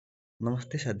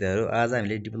नमस्ते साथीहरु, आज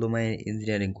हामीले डिप्लोमा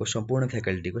इन्जिनियरिङको सम्पूर्ण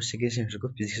फ्याकल्टीको सेकेन्ड सेमेस्टरको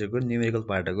फिजिक्सको न्युमेरिकल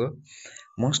पार्टको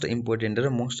मोस्ट इम्पोर्टेन्ट र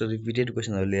मोस्ट रिपिटेड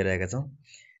क्वेशनहरु लिएर आएका छौं।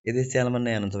 यदि च्यानलमा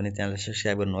नयाँ हुनुहुन्छ भने च्यानललाई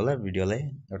सब्स्क्राइब गर्नु होला, भिडियोलाई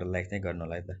एउटा लाइक चाहिँ गर्नु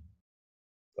होला है त।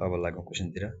 अब लागौं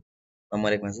क्वेशनतिर। नम्बर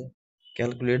 1 मा छ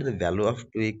calculate the value of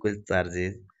to equal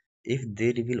charges if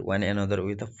they repel one another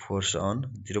with a force on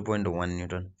 0.1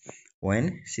 Newton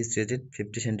when situated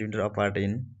 50 cm apart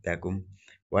in vacuum.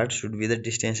 What should be the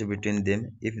distance between them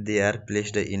if they are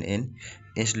placed in an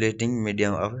insulating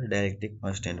medium of dielectric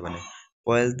constant भने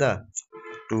पहिला त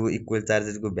to equal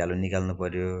charges को value निकाल्नु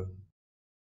पर्यो।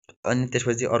 अनि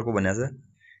त्यसपछि अर्को भनेको छ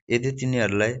यदि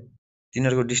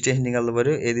तिनीहरुको डिस्टेन्स निकाल्नु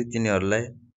पर्यो यदि तिनीहरुलाई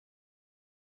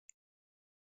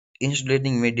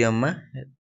इन्सुलेटिङ मिडियममा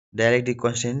डाइरेक्टली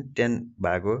कन्स्टेन्ट 10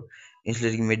 भएको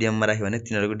इन्सुलेटिङ मिडियममा राख्यो भने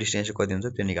तिनीहरुको डिस्टेन्स कति हुन्छ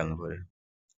त्यो निकाल्नु पर्यो।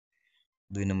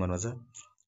 2 नम्बरमा छ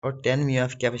a 10 mA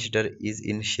of capacitor is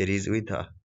in series with a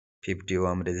 50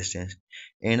 ohm resistance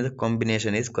and the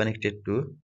combination is connected to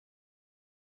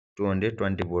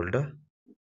 220 volt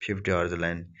 50 Hz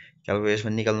line.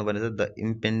 Calculation निकाल्नु पर्ने छ the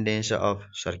impedance of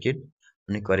circuit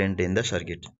अनि current in the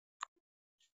circuit.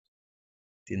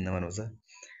 3 नम्बरमा छ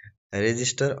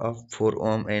resistor of 4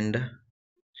 ohm and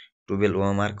 12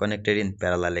 ohm are connected in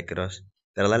parallel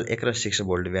across 6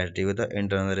 volt battery with the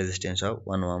internal resistance of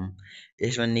 1 ohm.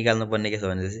 यसमा निकाल्नु पर्ने के छ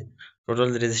भनेपछि total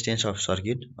resistance of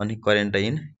circuit अनि current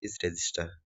in each resistor.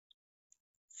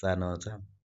 4 number छ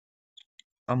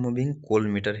a moving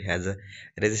colmeter has a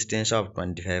resistance of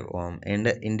 25 ohm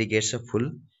and indicates a full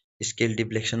scale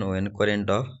deflection when current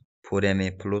of 4 mA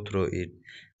flow through it.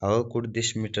 How could this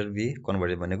meter be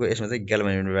converted भनेको यसमा चाहिँ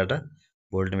ग्याल्भेनोमीटरबाट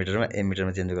भोल्टमिटरमा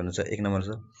एमिटरमा change गर्नु छ। 1 number छ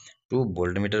to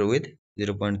भोल्टमिटर with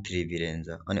 0.3 V range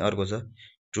अनि अर्को छ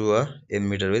to a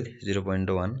emitter with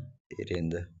 0.1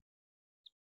 range.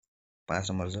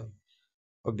 5 number छ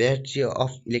a battery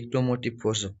of electromotive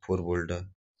force 4 volt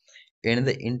and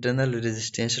the internal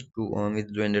resistance 2 ohm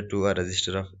is joined to a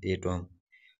resistor of 8 ohm.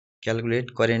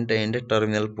 Calculate current and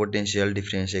terminal potential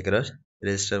difference across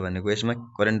resistor भनेको यसमा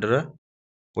current र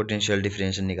potential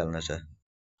difference निकाल्न छ।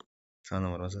 6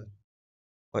 नम्बरमा छ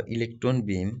a electron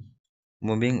beam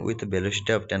moving with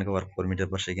velocity of 10⁴ meter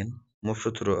per second moves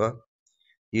through a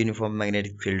uniform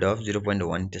magnetic field of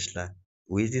 0.1 Tesla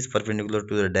which is perpendicular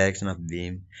to the direction of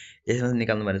beam. यसमा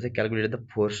निकाल्नु पर्ने छ calculate the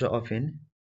force of an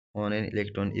on an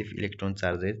electron if electron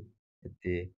charges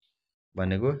यति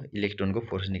भनेको इलेक्ट्रोनको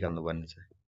force निकाल्नु पर्ने छ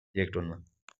इलेक्ट्रोनमा।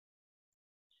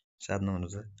 7 number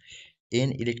छ an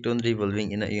electron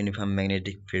revolving in a uniform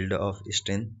magnetic field of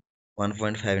strength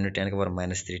 1.5 into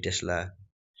 10⁻³ Tesla.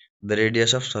 The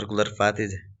radius of circular path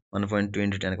is 1.2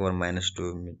 into 10⁻²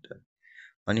 meter.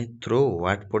 अनि through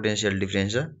what potential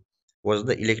difference was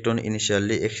the electron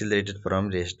initially accelerated from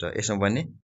rest. यसमा पनि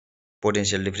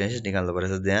potential difference निकाल्नु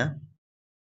पर्छ जहाँ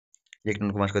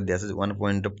इलेक्ट्रोनको मास कति दिएको छ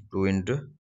 1.2 into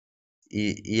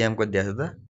em कति दिएको छ त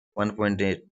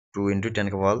 1.2 into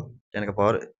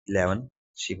 10⁻11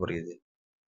 C per kg.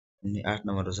 अनि 8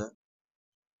 नम्बर छ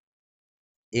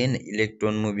an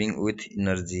electron moving with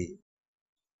energy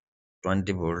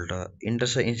 20 volt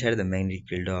enters inside the magnetic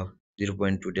field of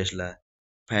 0.2 Tesla.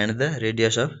 Find the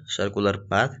radius of circular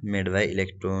path made by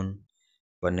electron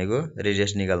भनेको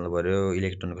रेडियस निकाल्नु पर्यो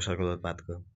इलेक्ट्रोनको सर्कुलर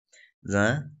पाथको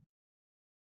जहाँ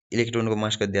इलेक्ट्रोनको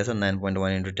मास कति दिएको छ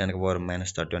 9.1 into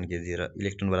 10⁻31 kg र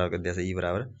इलेक्ट्रोन बराबर कति दिएको छ e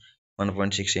बराबर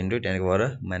 1.6 into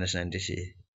 10⁻90 C.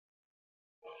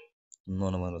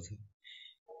 9 नम्बरमा छ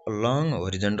a long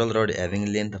horizontal rod having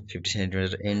length of 50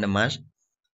 cm and mass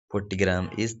 40 gram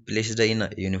is placed in a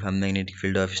uniform magnetic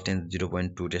field of strength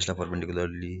 0.2 Tesla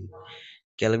perpendicularly.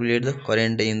 Calculate the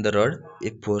current in the rod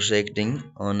if force acting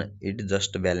on it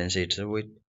just balance its weight.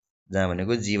 जहाँ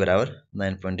भनेको g बराबर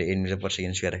 9.8 meter per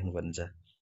second square राख्नु पर्ने छ।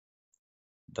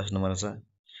 10 number छ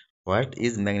what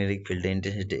is magnetic field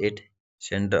intensity at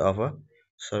center of a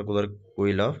circular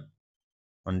coil of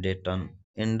 100 ton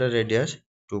and the radius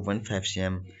 2.5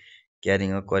 cm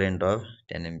carrying a current of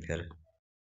 10 ampere.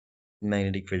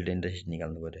 Magnetic field intensity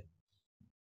निकाल्नु पर्यो।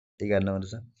 11 number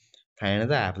छ find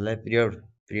the half life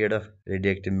period of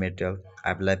radioactive material.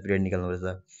 half life period निकाल्नु पर्छ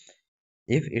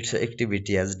if its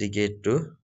activity has decayed to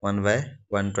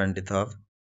 1/120th of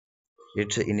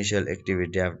its initial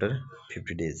activity after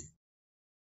 50 days.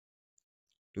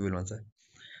 12 छ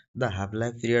the half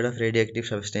life period of radioactive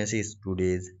substance is 2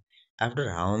 days. After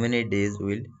how many days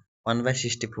will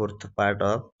 1/64th part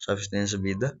of substance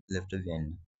be the left behind.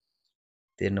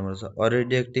 13 number छ a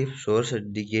radioactive source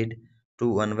decayed to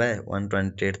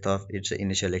 1/120th of its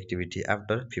initial activity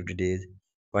after 50 days.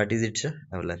 What is its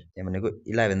half-life? यहाँ भनेको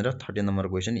 11 र 13 number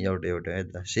question एउटा है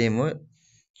त same हो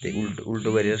त्यही उल्टो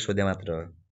गरेर सोधे मात्र हो।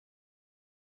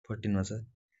 14 मा छ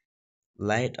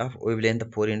light of wavelength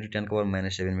 4 into 10 power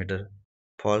minus 7 meter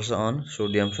falls on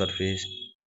sodium surface.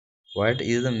 What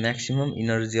is the maximum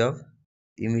energy of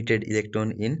emitted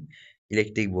electron in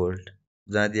electric volt?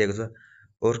 जहाँ दिएको छ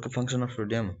ओर्को function of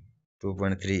sodium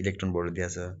 2.3 electron volt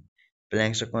दिएको छ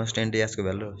प्ल्याङ्क्स कन्स्टेन्ट यसको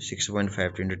value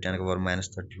 6.5 into 10 power minus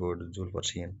 34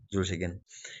 joule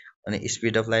second अनि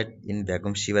speed of light in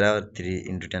vacuum c बराबर 3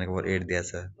 into 10 power 8 दिएको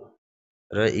छ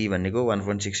र e भनेको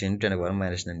 1.6 into 10 power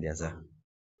minus 9 दिएको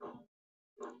छ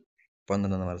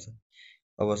 15 नम्बर छ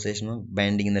अब यसमा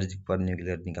बाइन्डिङ एनर्जी पर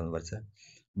न्यूक्लियर निकाल्नु पर्छ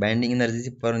binding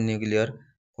energy per nuclear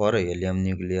for helium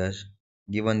nucleus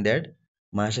given that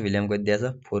mass of helium कति दिएको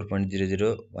छ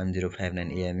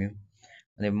 4.001059 AMU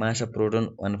अनि मास अफ प्रोटोन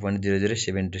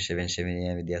 1.007277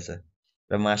 AMU दिएको छ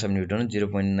र मास अफ न्यूट्रोन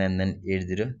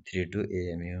 0.998032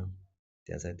 AMU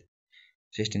दिएको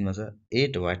छ 16 मा छ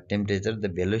at what temperature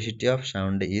the velocity of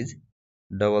sound is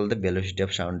double the velocity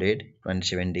of sound at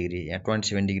 27 degree यहाँ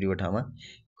 27 डिग्री को ठाउँमा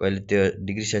कहिले त्यो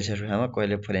डिग्री सेल्सियस को ठाउँमा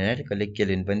कहिले फारेनहाइट कहिले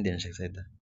केल्भिन पनि दिन सक्छ है त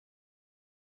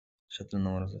 17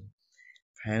 नम्बर छ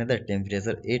find the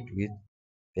temperature at with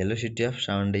velocity of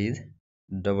sound is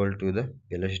double to the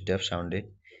velocity of sound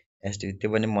at ST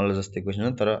त्यो पनि मल्ल जस्तै क्वेशन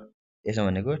हो तर यसमा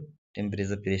भनेको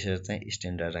टेम्परेचर प्रेसर चाहिँ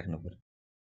स्ट्यान्डर्ड राख्नु पर्यो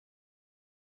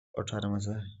 18 मा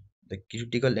छ the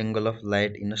critical angle of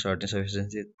light in a certain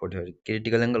substance 45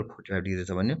 critical angle 45 degree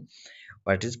छ भन्यो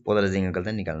व्हाट इज पोलराइजिङ एंगल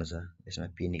चाहिँ निकाल्नु छ यसमा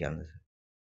p निकाल्नु छ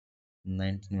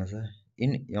 19 मा छ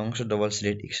in Young's double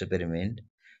slit experiment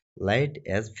light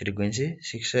has frequency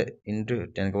 6 into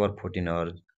 10 power 14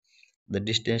 hours. The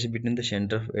distance between the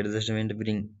center of adjustment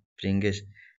fringes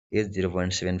is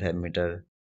 0.75 meter.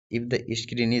 If the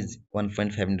screen is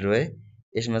 1.5 meter away,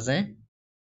 यसमा चाहिँ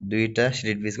दुईटा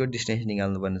स्लिट बीचको डिस्टेन्स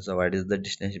निकाल्नु पर्ने छ what is the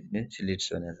distance between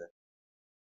slits भनेको छ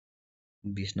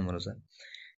 20 number छ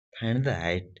find the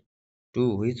height to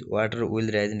which water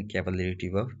will rise in capillary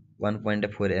tube of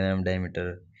 1.4 mm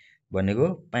diameter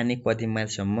भनेको पानी कति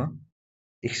माथिसम्म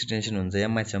एक्सटेन्सन हुन्छ या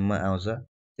माथिसम्म आउँछ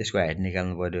त्यसको हाइट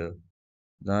निकाल्नु पर्यो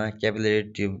जहाँ क्यापिलरी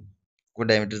ट्युब को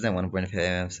डायमिटर चाहिँ 1.5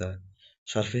 mm छ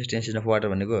सर्फेस टेन्सन अफ वाटर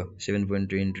भनेको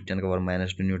 7.2 into 10 power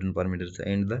minus 2 न्यूटन पर मिटर छ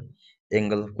and the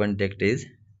angle of contact is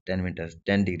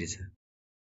 10 degree छ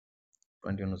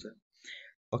 21 छ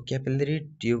a capillary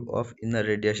tube of inner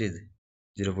radius is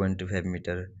 0.25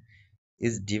 metre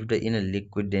is dipped in a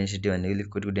liquid density भनेको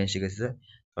लिक्विडको density कति छ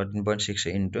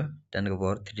 13.6 into 10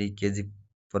 power 3 kg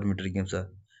per meter cube छ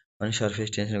अनि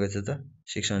surface tension कति छ त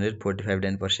 645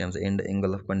 डाइन पर सेम छ and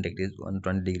angle of contact is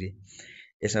 120 degree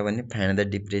यसमा पनि फाइन्ड द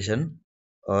डिप्रेसन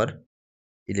और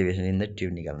इलिभेसन इन द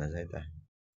ट्युब निकाल्न छ है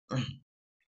त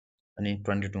अनि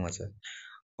 22 मा छ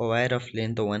a wire of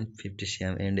length 150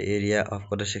 cm and area of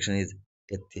cross section is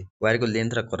यति वायरको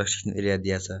लेन्थ र क्रस सेक्सन एरिया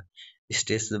दिएको छ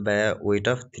stretch by weight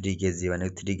of 3 kg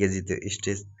भनेको 3 kg त्यो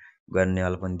स्ट्रेच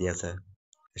गर्नेवाला पनि दिएको छ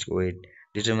यसको weight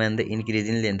determine the increase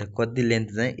in length कति लेन्थ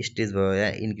चाहिँ स्ट्रेच भयो या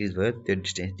इन्क्रिज भयो त्यो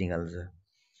डिस्टेन्स निकाल्नु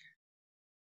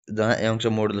छ जहाँ Young's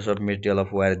modulus of material of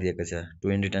wire दिएको छ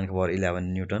 2 into 10 power 11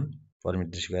 न्यूटन पर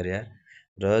मिटर स्क्वायर या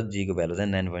र g को भ्यालु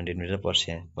चाहिँ 9.8 मिटर पर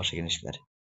सेकेन्ड स्क्वायर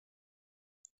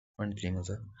 23 मा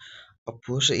छ a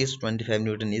force is 25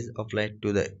 Newton is applied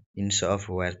to the inch of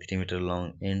wire 3 meter long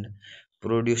and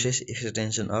produces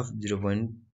extension of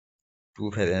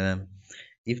 0.25 mm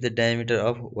if the diameter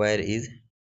of wire is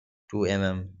 2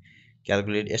 mm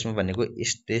calculate यसमा भनेको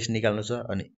stress निकाल्नु छ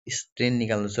अनि strain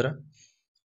निकाल्नु छ र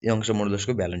यंग्स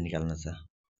मोडुलसको भ्यालु निकाल्नु छ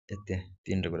यति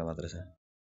तीनवटा कुरा मात्र छ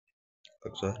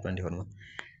 24 मा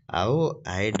how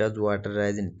high does water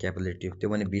rise in capillary tube त्यो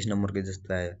पनि 20 नम्बरको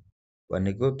जस्तो आयो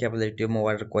भनेको क्यापिलरी ट्युबमा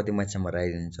वाटर कति माथिसम्म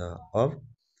राइज हुन्छ अब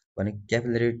भने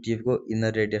क्यापिलरी ट्युबको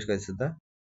इनर रेडियस कति छ त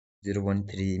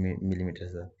 0.3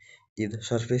 मिलिमिटर छ if the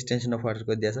surface tension of water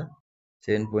कति दिएको छ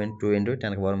 7.2 into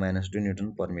 10 power minus 2 न्यूटन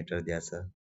पर मिटर दिएको छ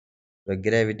र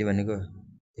ग्राभिटी भनेको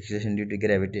acceleration due to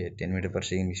gravity 10 metre per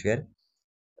second square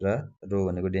र रो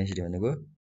भनेको डेन्सिटी भनेको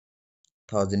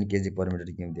 1000 kg पर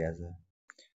मिटर क्यूब दिएको छ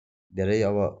धेरै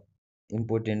अब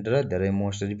इम्पोर्टेन्ट र धेरै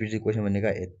मोस्ट रिपिटेड क्वेशन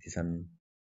भनेको यति छन्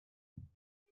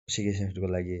सेकेन्ड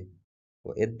सेमेस्टरको लागि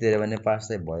यति धेरै भने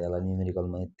पास चाहिँ भयो होला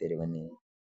न्युमेरिकलमा यति धेरै भने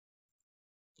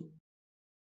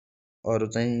अरु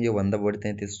चाहिँ यो भन्दा बढी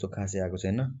चाहिँ त्यस्तो खासै आएको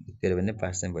छैन यति धेरै भने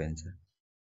पास चाहिँ भइन्छ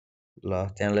ल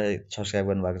च्यानललाई सब्स्क्राइब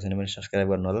गर्नु भएको छैन भने सब्स्क्राइब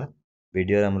गर्नु होला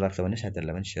भिडियो राम्रो लाग्छ भने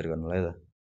साथीहरुलाई पनि शेयर गर्नु होला है त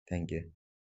थ्यांक यू